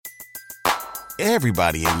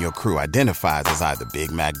Everybody in your crew identifies as either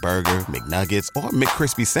Big Mac Burger, McNuggets, or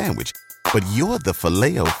McCrispy Sandwich. But you're the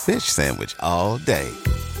Filet-O-Fish Sandwich all day.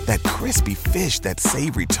 That crispy fish, that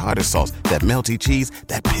savory tartar sauce, that melty cheese,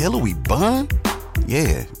 that pillowy bun.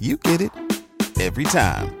 Yeah, you get it. Every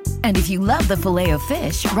time. And if you love the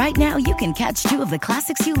Filet-O-Fish, right now you can catch two of the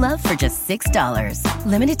classics you love for just $6.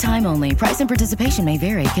 Limited time only. Price and participation may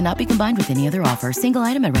vary. Cannot be combined with any other offer. Single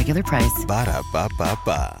item at regular price.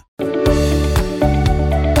 Ba-da-ba-ba-ba.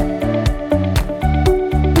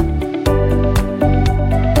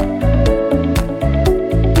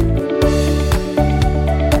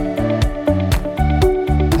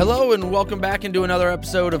 Hello and welcome back into another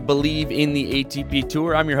episode of Believe in the ATP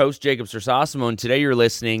Tour. I'm your host, Jacob Sersosimo, and today you're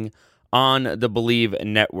listening on the Believe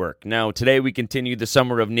Network. Now, today we continue the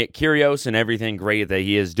summer of Nick Kyrgios and everything great that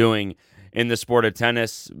he is doing in the sport of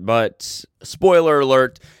tennis, but spoiler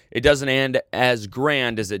alert, it doesn't end as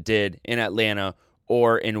grand as it did in Atlanta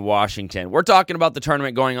or in Washington. We're talking about the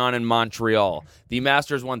tournament going on in Montreal, the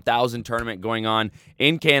Masters 1000 tournament going on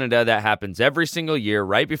in Canada that happens every single year,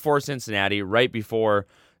 right before Cincinnati, right before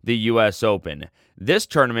the U.S. Open. This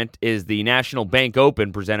tournament is the National Bank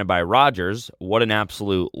Open presented by Rogers. What an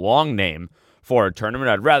absolute long name for a tournament.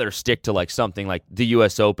 I'd rather stick to like something like the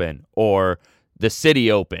U.S. Open or the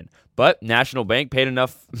City Open. But National Bank paid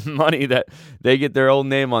enough money that they get their own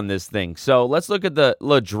name on this thing. So let's look at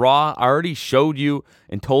the draw. I already showed you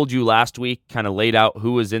and told you last week, kind of laid out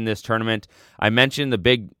who was in this tournament. I mentioned the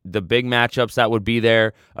big matchups that would be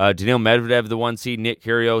there. Daniil Medvedev, the 1 seed, Nick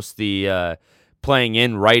Kyrgios, the playing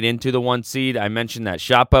in right into the 1 seed. I mentioned that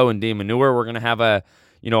Shapo and de Minaur were going to have a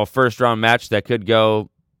first round match that could go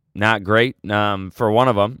not great for one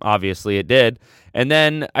of them. Obviously it did. And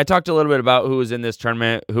then I talked a little bit about who was in this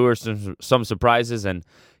tournament, who are some surprises, and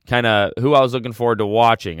kind of who I was looking forward to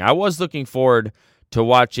watching. I was looking forward to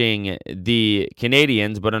watching the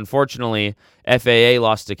Canadians, but unfortunately FAA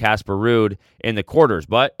lost to Casper Ruud in the quarters.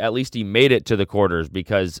 But at least he made it to the quarters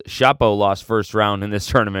because Shapo lost first round in this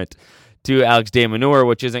tournament to Alex de Minaur,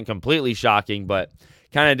 which isn't completely shocking, but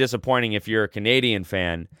kind of disappointing if you're a Canadian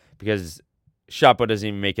fan because Shapo doesn't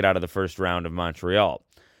even make it out of the first round of Montreal.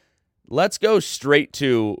 Let's go straight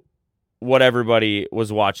to what everybody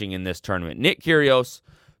was watching in this tournament. Nick Kyrgios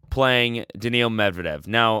playing Daniil Medvedev.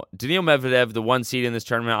 Now, Daniil Medvedev, the 1 seed in this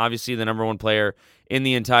tournament, obviously the number 1 player in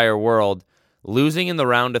the entire world, losing in the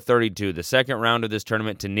round of 32, the second round of this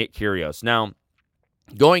tournament, to Nick Kyrgios. Now,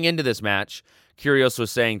 going into this match, Kyrgios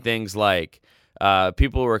was saying things like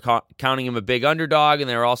people were counting him a big underdog, and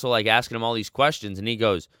they were also like asking him all these questions, and he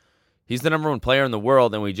goes, he's the number 1 player in the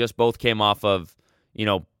world, and we just both came off of,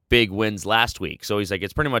 big wins last week. So he's like,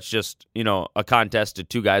 it's pretty much just, a contest to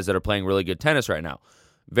 2 guys that are playing really good tennis right now.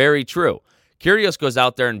 Very true. Kyrgios goes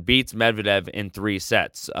out there and beats Medvedev in 3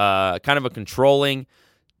 sets. Kind of a controlling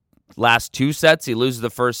last 2 sets. He loses the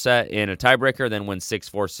first set in a tiebreaker, then wins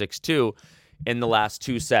 6-4, 6-2 in the last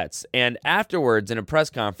 2 sets. And afterwards, in a press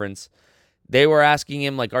conference, they were asking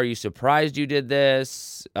him, like, are you surprised you did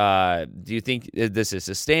this? Do you think this is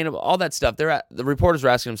sustainable? All that stuff. The reporters were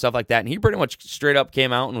asking him stuff like that, and he pretty much straight up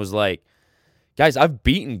came out and was like, guys, I've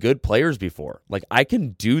beaten good players before. Like, I can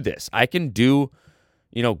do this. I can do,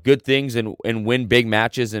 good things and win big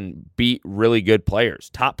matches and beat really good players,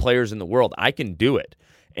 top players in the world. I can do it.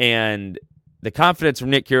 And the confidence from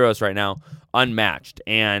Nick Kyrgios right now, unmatched.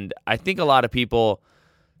 And I think a lot of people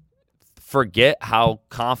forget how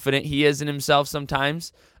confident he is in himself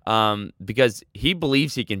sometimes because he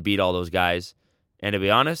believes he can beat all those guys. And to be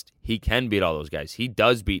honest, he can beat all those guys. He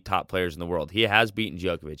does beat top players in the world. He has beaten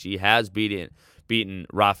Djokovic. He has beaten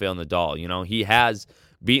Rafael Nadal. He has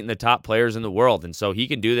beaten the top players in the world. And so he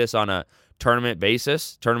can do this on a tournament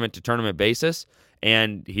to tournament basis.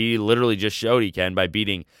 And he literally just showed he can by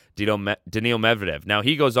beating Daniil Medvedev. Now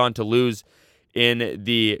he goes on to lose in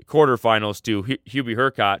the quarterfinals to Hubie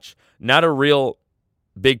Hurkacz. Not a real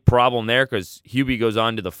big problem there because Hubie goes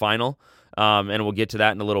on to the final, and we'll get to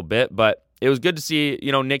that in a little bit. But it was good to see,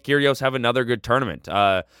 Nick Kyrgios have another good tournament.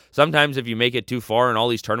 Sometimes if you make it too far in all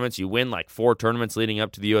these tournaments, you win like 4 tournaments leading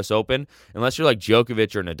up to the U.S. Open. Unless you're like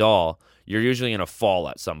Djokovic or Nadal, you're usually in a fall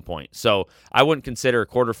at some point. So I wouldn't consider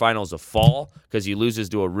quarterfinals a fall because he loses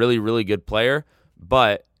to a really, really good player.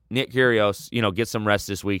 But Nick Kyrgios, gets some rest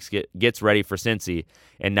this week, gets ready for Cincy,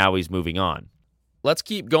 and now he's moving on. Let's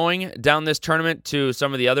keep going down this tournament to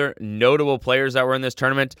some of the other notable players that were in this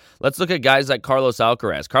tournament. Let's look at guys like Carlos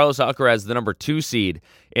Alcaraz. Carlos Alcaraz, the number 2 seed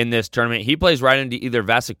in this tournament. He plays right into either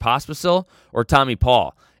Vasek Pospisil or Tommy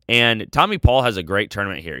Paul. And Tommy Paul has a great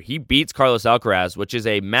tournament here. He beats Carlos Alcaraz, which is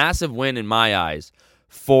a massive win in my eyes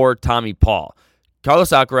for Tommy Paul. Carlos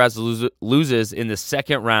Alcaraz loses in the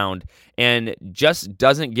second round and just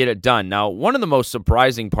doesn't get it done. Now, one of the most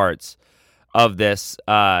surprising parts of this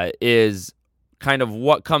is kind of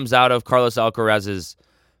what comes out of Carlos Alcaraz's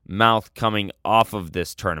mouth coming off of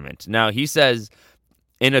this tournament. Now, he says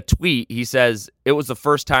in a tweet, he says, "It was the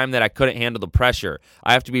first time that I couldn't handle the pressure.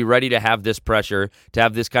 I have to be ready to have this pressure, to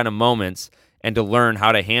have this kind of moments, and to learn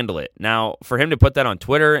how to handle it." Now, for him to put that on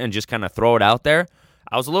Twitter and just kind of throw it out there,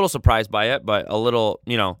 I was a little surprised by it, but a little,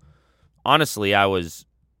 honestly, I was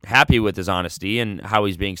happy with his honesty and how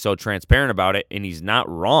he's being so transparent about it, and he's not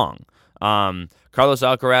wrong. Carlos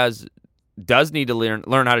Alcaraz does need to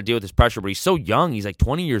learn how to deal with this pressure, but he's so young. He's like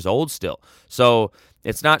 20 years old still. So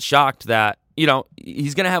it's not shocked that,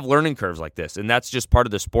 he's going to have learning curves like this, and that's just part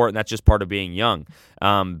of the sport, and that's just part of being young.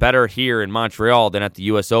 Better here in Montreal than at the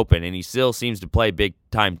U.S. Open, and he still seems to play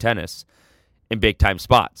big-time tennis in big-time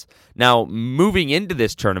spots. Now, moving into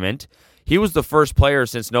this tournament, he was the first player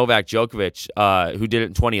since Novak Djokovic, who did it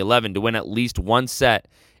in 2011, to win at least one set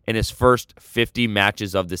in his first 50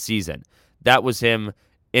 matches of the season. That was him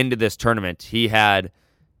into this tournament. He had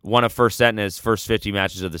won a first set in his first 50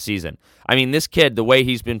 matches of the season. I mean, this kid, the way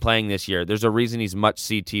he's been playing this year, there's a reason he's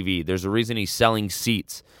must-see TV. There's a reason he's selling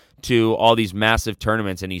seats to all these massive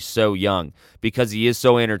tournaments, and he's so young because he is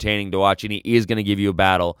so entertaining to watch, and he is going to give you a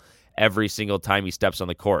battle every single time he steps on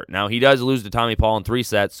the court. Now, he does lose to Tommy Paul in 3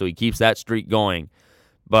 sets, so he keeps that streak going.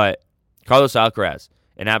 But Carlos Alcaraz,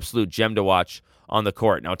 an absolute gem to watch on the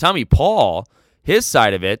court. Now, Tommy Paul, his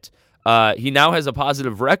side of it, he now has a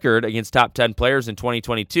positive record against top 10 players in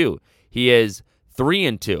 2022. He is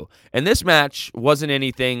 3-2. And this match wasn't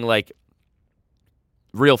anything like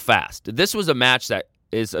real fast. This was a match that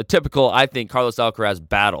is a typical, I think, Carlos Alcaraz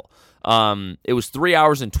battle. It was 3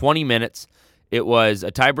 hours and 20 minutes. It was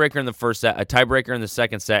a tiebreaker in the first set, a tiebreaker in the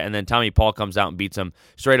second set, and then Tommy Paul comes out and beats him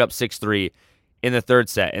straight up 6-3 in the third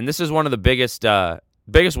set. And this is one of the biggest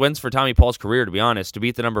wins for Tommy Paul's career, to be honest, to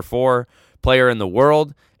beat the number 4 player in the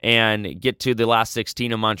world and get to the last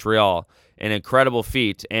 16 in Montreal. An incredible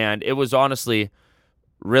feat. And it was honestly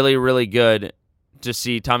really, really good to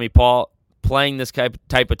see Tommy Paul playing this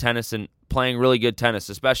type of tennis and playing really good tennis,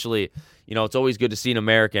 especially, it's always good to see an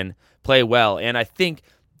American play well. And I think,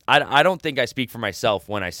 I don't think I speak for myself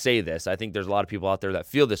when I say this. I think there's a lot of people out there that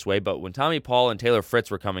feel this way. But when Tommy Paul and Taylor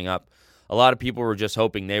Fritz were coming up, a lot of people were just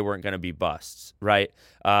hoping they weren't going to be busts, right?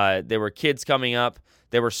 They were kids coming up.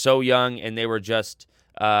 They were so young, and they were just,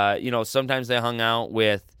 sometimes they hung out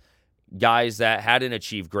with guys that hadn't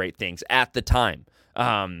achieved great things at the time.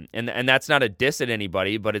 And that's not a diss at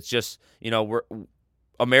anybody, but it's just,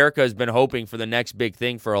 America has been hoping for the next big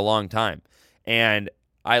thing for a long time. And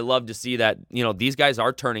I love to see that, these guys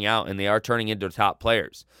are turning out and they are turning into top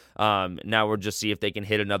players. Now we'll just see if they can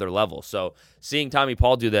hit another level. So seeing Tommy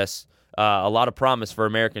Paul do this, a lot of promise for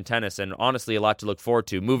American tennis, and honestly a lot to look forward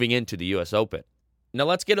to moving into the U.S. Open. Now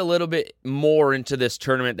let's get a little bit more into this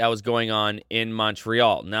tournament that was going on in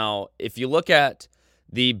Montreal. Now, if you look at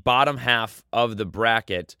the bottom half of the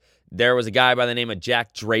bracket, there was a guy by the name of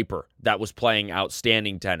Jack Draper that was playing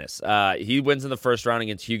outstanding tennis. He wins in the first round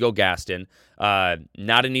against Hugo Gaston.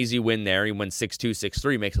 Not an easy win there. He wins 6-2,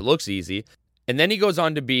 6-3, makes it look easy. And then he goes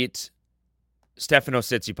on to beat Stefanos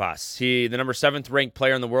Tsitsipas. The number 7th ranked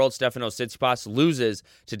player in the world, Stefanos Tsitsipas, loses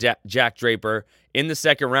to Jack Draper in the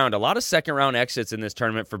second round. A lot of second round exits in this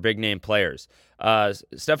tournament for big name players. Stefanos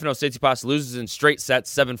Tsitsipas loses in straight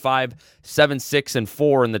sets, 7-5, 7-6, and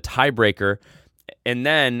 4 in the tiebreaker. And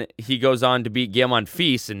then he goes on to beat Gael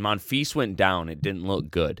Monfils, and Monfils went down. It didn't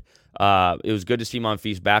look good. It was good to see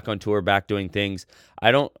Monfils back on tour, back doing things.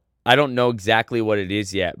 I don't know exactly what it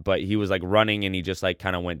is yet, but he was like running and he just like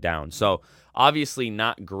kind of went down. So obviously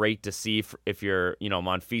not great to see if you're,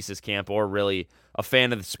 Monfils' camp or really a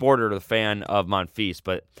fan of the sport or the fan of Monfils.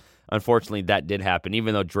 But unfortunately that did happen,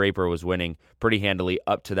 even though Draper was winning pretty handily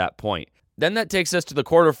up to that point. Then that takes us to the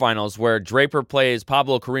quarterfinals where Draper plays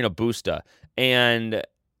Pablo Carreño Busta. And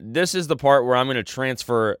this is the part where I'm going to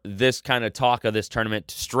transfer this kind of talk of this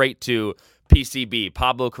tournament straight to PCB,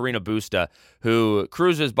 Pablo Carreño Busta, who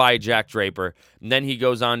cruises by Jack Draper. And then he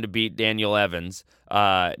goes on to beat Daniel Evans,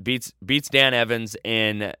 beats Dan Evans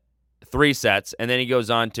in 3 sets. And then he goes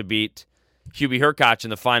on to beat Hubie Hurkacz in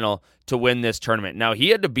the final to win this tournament. Now, he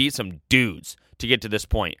had to beat some dudes to get to this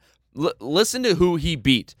point. Listen to who he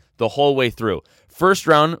beat the whole way through. First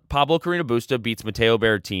round, Pablo Carreño Busta beats Matteo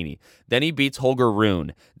Berrettini. Then he beats Holger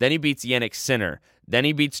Rune. Then he beats Jannik Sinner. Then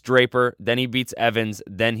he beats Draper. Then he beats Evans.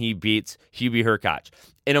 Then he beats Hubie Hurkacz.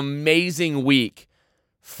 An amazing week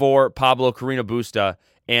for Pablo Carreño Busta.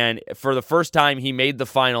 And for the first time, he made the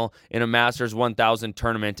final in a Masters 1000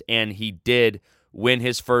 tournament, and he did win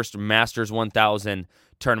his first Masters 1000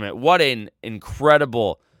 tournament. What an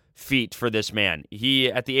incredible feat for this man.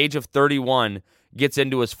 He, at the age of 31, gets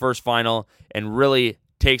into his first final and really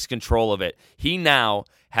takes control of it. He now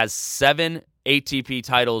has 7 ATP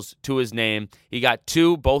titles to his name. He got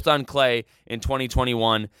 2, both on clay, in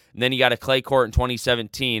 2021. And then he got a clay court in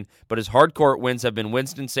 2017. But his hard court wins have been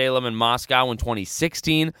Winston-Salem and Moscow in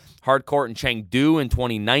 2016, hard court in Chengdu in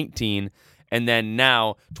 2019, and then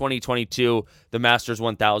now, 2022, the Masters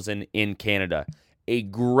 1000 in Canada. A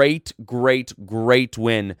great, great, great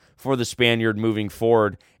win for the Spaniard moving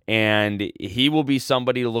forward. And he will be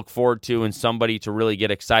somebody to look forward to and somebody to really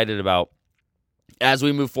get excited about as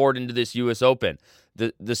we move forward into this U.S. Open.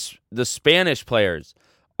 The Spanish players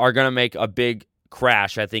are going to make a big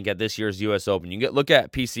crash, I think, at this year's U.S. Open. Look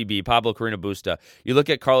at PCB, Pablo Carreño Busta. You look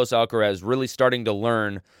at Carlos Alcaraz really starting to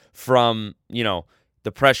learn from,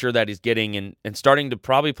 the pressure that he's getting and starting to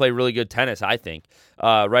probably play really good tennis, I think,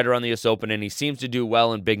 right around the U.S. Open. And he seems to do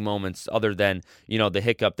well in big moments other than, the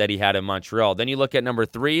hiccup that he had in Montreal. Then you look at number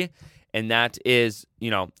 3, and that is,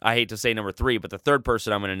 I hate to say number 3, but the third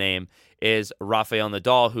person I'm going to name is Rafael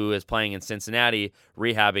Nadal, who is playing in Cincinnati,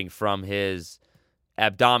 rehabbing from his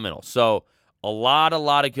abdominal. So a lot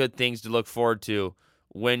of good things to look forward to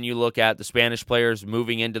when you look at the Spanish players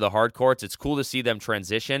moving into the hard courts. It's cool to see them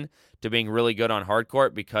transition to being really good on hard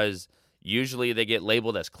court because usually they get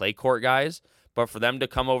labeled as clay court guys. But for them to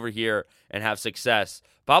come over here and have success,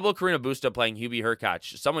 Pablo Carreño Busta playing Hubie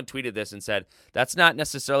Hurkacz, someone tweeted this and said, that's not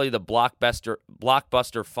necessarily the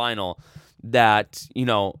blockbuster final that,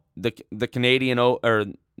 the Canadian or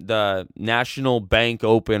the National Bank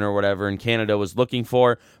Open or whatever in Canada was looking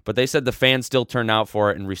for, but they said the fans still turned out for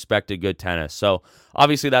it and respected good tennis. So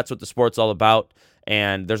obviously that's what the sport's all about,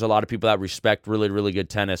 and there's a lot of people that respect really, really good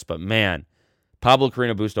tennis, but man, Pablo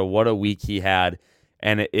Carreño Busta, what a week he had,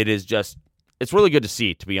 and it's really good to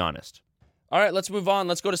see, to be honest. All right, let's move on.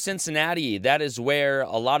 Let's go to Cincinnati. That is where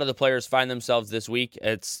a lot of the players find themselves this week.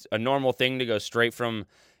 It's a normal thing to go straight from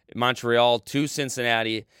Montreal to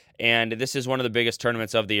Cincinnati, and this is one of the biggest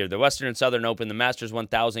tournaments of the year. The Western and Southern Open, the Masters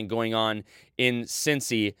 1000 going on in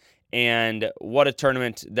Cincy, and what a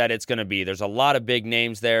tournament that it's going to be. There's a lot of big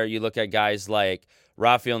names there. You look at guys like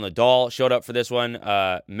Rafael Nadal showed up for this one.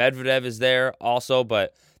 Medvedev is there also,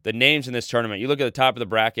 but the names in this tournament, you look at the top of the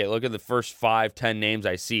bracket, look at the first 5-10 names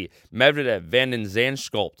I see. Medvedev, Vanden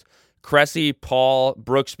Zandschulp, Cressy, Paul,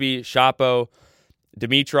 Brooksby, Shapo,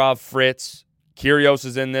 Dimitrov, Fritz, Kyrgios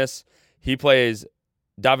is in this. He plays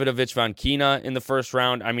Davidovich Vankina in the first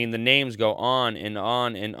round. I mean, the names go on and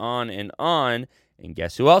on and on and on. And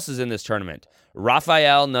guess who else is in this tournament?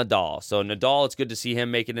 Rafael Nadal. So Nadal, it's good to see him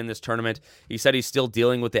make it in this tournament. He said he's still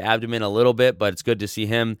dealing with the abdomen a little bit, but it's good to see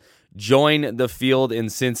him join the field in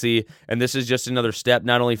Cincy. And this is just another step,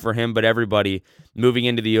 not only for him, but everybody moving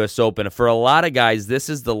into the U.S. Open. For a lot of guys, this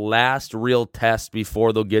is the last real test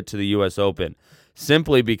before they'll get to the U.S. Open,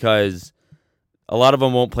 simply because a lot of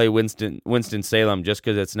them won't play Winston-Salem just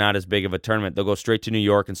because it's not as big of a tournament. They'll go straight to New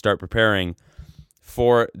York and start preparing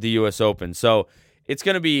for the U.S. Open. So it's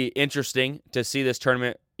going to be interesting to see this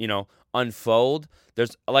tournament, unfold.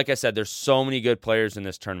 There's, like I said, there's so many good players in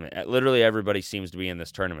this tournament. Literally everybody seems to be in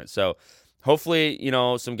this tournament. So hopefully,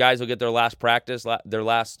 some guys will get their last practice, their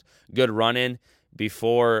last good run in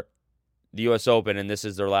before the U.S. Open, and this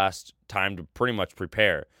is their last time to pretty much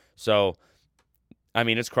prepare. So, I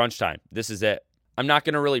mean, it's crunch time. This is it. I'm not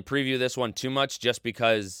going to really preview this one too much just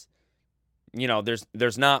because,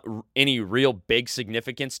 there's not any real big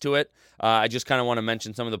significance to it. I just kind of want to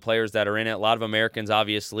mention some of the players that are in it. A lot of Americans,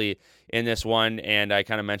 obviously, in this one, and I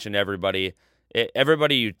kind of mentioned everybody.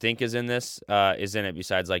 Everybody you'd think is in this is in it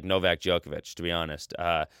besides, like, Novak Djokovic, to be honest.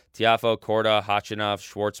 Tiafoe, Korda, Khachanov,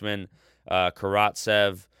 Schwartzman,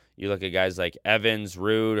 Karatsev. You look at guys like Evans,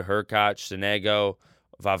 Ruud, Hurkacz, Sonego,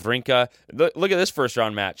 Wawrinka. Look at this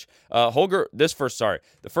first-round match.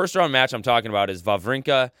 The first-round match I'm talking about is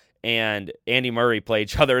Wawrinka and Andy Murray play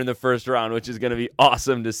each other in the first round, which is going to be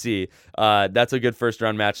awesome to see. That's a good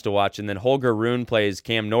first-round match to watch. And then Holger Rune plays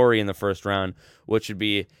Cam Norrie in the first round, which would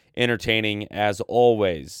be entertaining as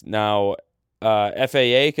always. Now,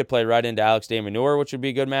 FAA could play right into Alex de Minaur, which would be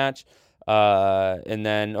a good match. And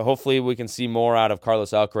then hopefully we can see more out of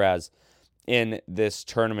Carlos Alcaraz in this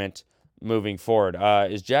tournament moving forward.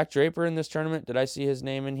 Is Jack Draper in this tournament? Did I see his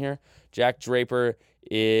name in here? Jack Draper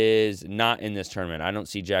is not in this tournament. I don't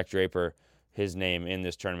see Jack Draper, his name, in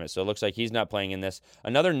this tournament. So it looks like he's not playing in this.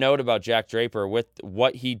 Another note about Jack Draper, with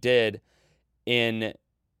what he did in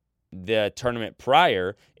the tournament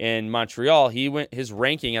prior in Montreal, his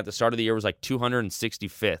ranking at the start of the year was like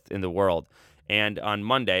 265th in the world. And on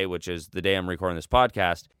Monday, which is the day I'm recording this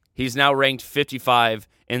podcast, He's now ranked 55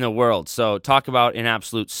 in the world. So talk about an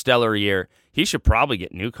absolute stellar year. He should probably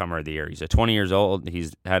get newcomer of the year. He's 20 years old.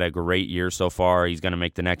 He's had a great year so far. He's going to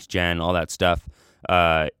make the next gen, all that stuff.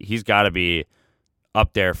 He's got to be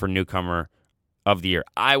up there for newcomer of the year,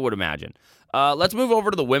 I would imagine. Let's move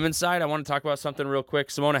over to the women's side. I want to talk about something real quick.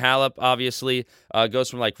 Simona Halep, obviously, goes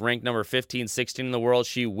from like rank number 15, 16 in the world.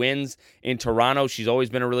 She wins in Toronto. She's always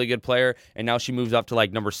been a really good player, and now she moves up to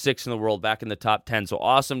like number 6 in the world, back in the top 10. So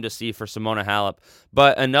awesome to see for Simona Halep.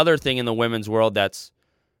 But another thing in the women's world that's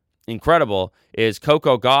incredible is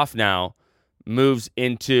Coco Gauff now moves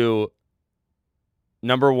into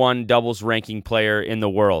number 1 doubles ranking player in the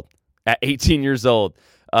world at 18 years old.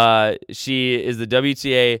 She is the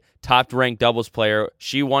WTA top-ranked doubles player.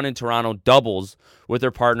 She won in Toronto doubles with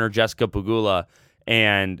her partner Jessica Pegula,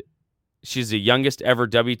 and she's the youngest ever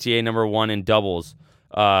WTA number 1 in doubles.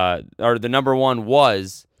 Or the number 1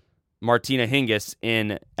 was Martina Hingis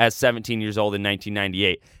at 17 years old in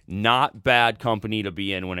 1998. Not bad company to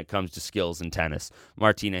be in when it comes to skills in tennis,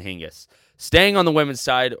 Martina Hingis. Staying on the women's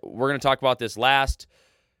side, we're going to talk about this last.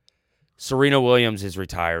 Serena Williams is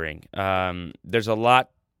retiring. There's a lot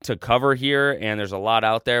to cover here, and there's a lot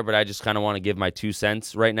out there, but I just kind of want to give my 2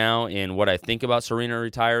 cents right now in what I think about Serena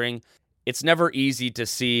retiring. It's never easy to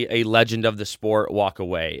see a legend of the sport walk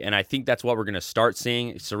away, and I think that's what we're going to start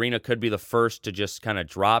seeing. Serena could be the first to just kind of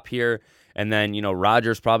drop here, and then,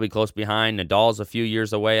 Roger's probably close behind. Nadal's a few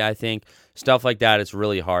years away, I think. Stuff like that, it's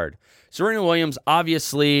really hard. Serena Williams,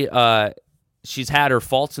 obviously, she's had her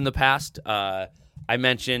faults in the past. I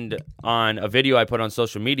mentioned on a video I put on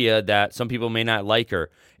social media that some people may not like her,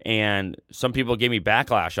 and some people gave me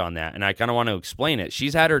backlash on that, and I kind of want to explain it.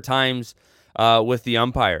 She's had her times with the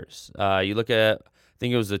umpires. You look at, I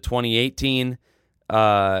think it was the 2018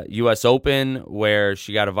 U.S. Open where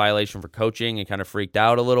she got a violation for coaching and kind of freaked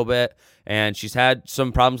out a little bit, and she's had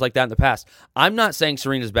some problems like that in the past. I'm not saying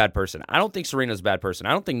Serena's a bad person. I don't think Serena's a bad person.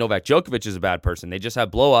 I don't think Novak Djokovic is a bad person. They just have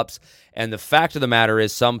blow-ups, and the fact of the matter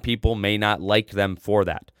is some people may not like them for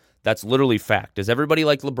that. That's literally fact. Does everybody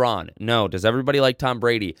like LeBron? No. Does everybody like Tom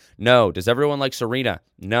Brady? No. Does everyone like Serena?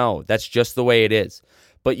 No. That's just the way it is.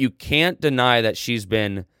 But you can't deny that she's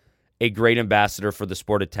been a great ambassador for the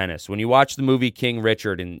sport of tennis. When you watch the movie King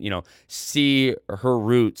Richard and, see her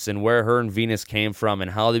roots and where her and Venus came from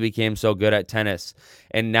and how they became so good at tennis,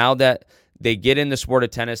 and now that they get in the sport of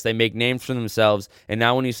tennis, they make names for themselves, and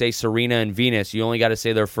now when you say Serena and Venus, you only got to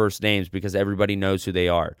say their first names because everybody knows who they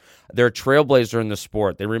are. They're a trailblazer in the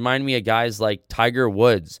sport. They remind me of guys like Tiger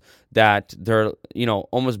Woods, that they're,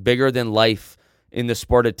 almost bigger than life in the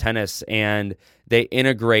sport of tennis, and they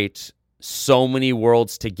integrate so many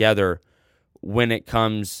worlds together when it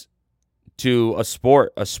comes to a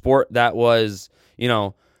sport that was,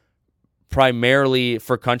 primarily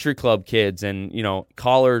for country club kids and,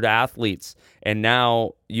 collared athletes. And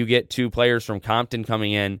now you get 2 players from Compton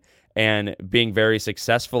coming in and being very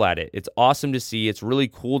successful at it. It's awesome to see. It's really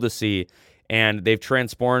cool to see. And they've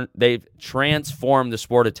transformed the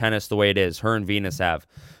sport of tennis the way it is. Her and Venus have.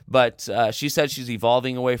 But she said she's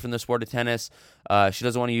evolving away from the sport of tennis. She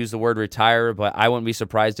doesn't want to use the word retire, but I wouldn't be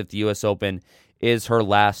surprised if the U.S. Open is her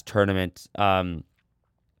last tournament.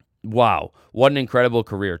 Wow, what an incredible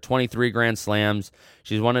career. 23 Grand Slams.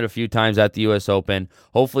 She's won it a few times at the U.S. Open.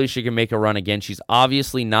 Hopefully she can make a run again. She's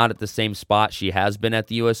obviously not at the same spot she has been at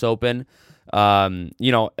the U.S. Open.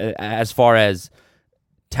 As far as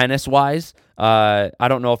tennis-wise, I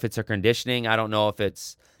don't know if it's her conditioning. I don't know if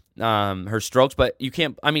it's her strokes, but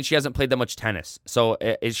she hasn't played that much tennis, so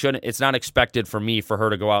it's not expected for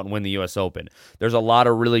her to go out and win the U.S. Open. There's a lot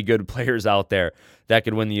of really good players out there that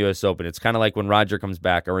could win the U.S. Open. It's kind of like when Roger comes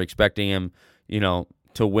back. Are we expecting him,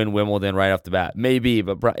 to win Wimbledon right off the bat? Maybe,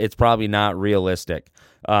 but it's probably not realistic.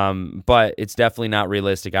 But it's definitely not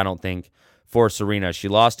realistic, I don't think, for Serena. She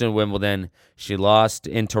lost in Wimbledon, she lost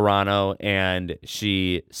in Toronto, and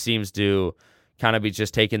she seems to kind of be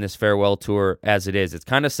just taking this farewell tour as it is. It's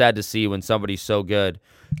kind of sad to see when somebody's so good,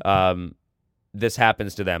 this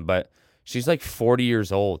happens to them. But she's like 40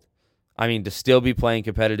 years old. To still be playing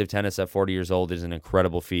competitive tennis at 40 years old is an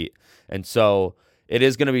incredible feat. And so it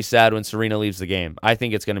is going to be sad when Serena leaves the game. I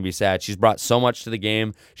think it's going to be sad. She's brought so much to the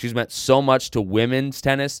game. She's meant so much to women's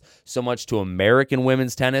tennis, so much to American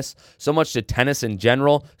women's tennis, so much to tennis in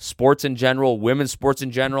general, sports in general, women's sports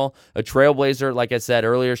in general. A trailblazer, like I said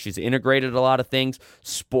earlier, she's integrated a lot of things.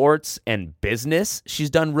 Sports and business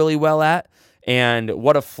she's done really well at. And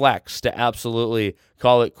what a flex to absolutely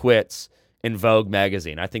call it quits in Vogue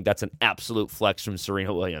magazine. I think that's an absolute flex from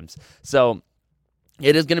Serena Williams. So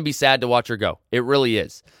it is going to be sad to watch her go. It really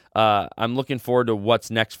is. I'm looking forward to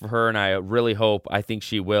what's next for her, and I really hope, I think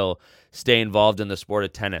she will stay involved in the sport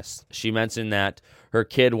of tennis. She mentioned that her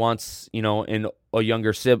kid wants, a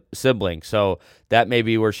younger sibling, so that may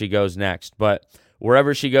be where she goes next. But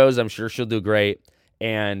wherever she goes, I'm sure she'll do great,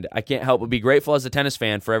 and I can't help but be grateful as a tennis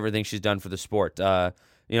fan for everything she's done for the sport.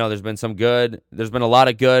 There's been some good, there's been a lot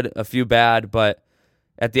of good, a few bad, but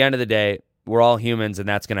at the end of the day, we're all humans, and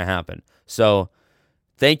that's going to happen. So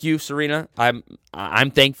thank you, Serena.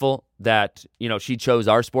 I'm thankful that she chose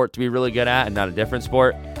our sport to be really good at and not a different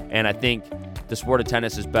sport. And I think the sport of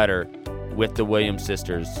tennis is better with the Williams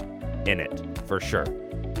sisters in it, for sure.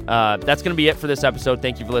 That's going to be it for this episode.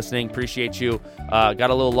 Thank you for listening. Appreciate you. Got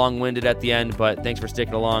a little long-winded at the end, but thanks for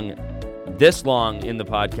sticking along this long in the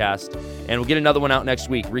podcast. And we'll get another one out next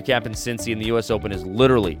week, recapping Cincy, and the U.S. Open is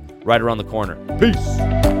literally right around the corner. Peace.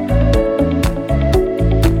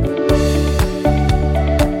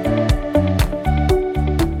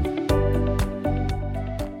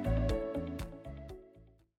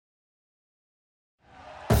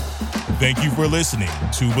 Thank you for listening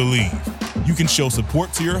to Believe. You can show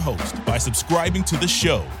support to your host by subscribing to the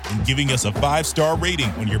show and giving us a 5-star rating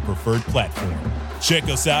on your preferred platform. Check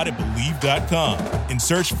us out at Believe.com and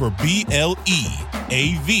search for BLEAV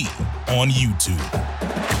on YouTube.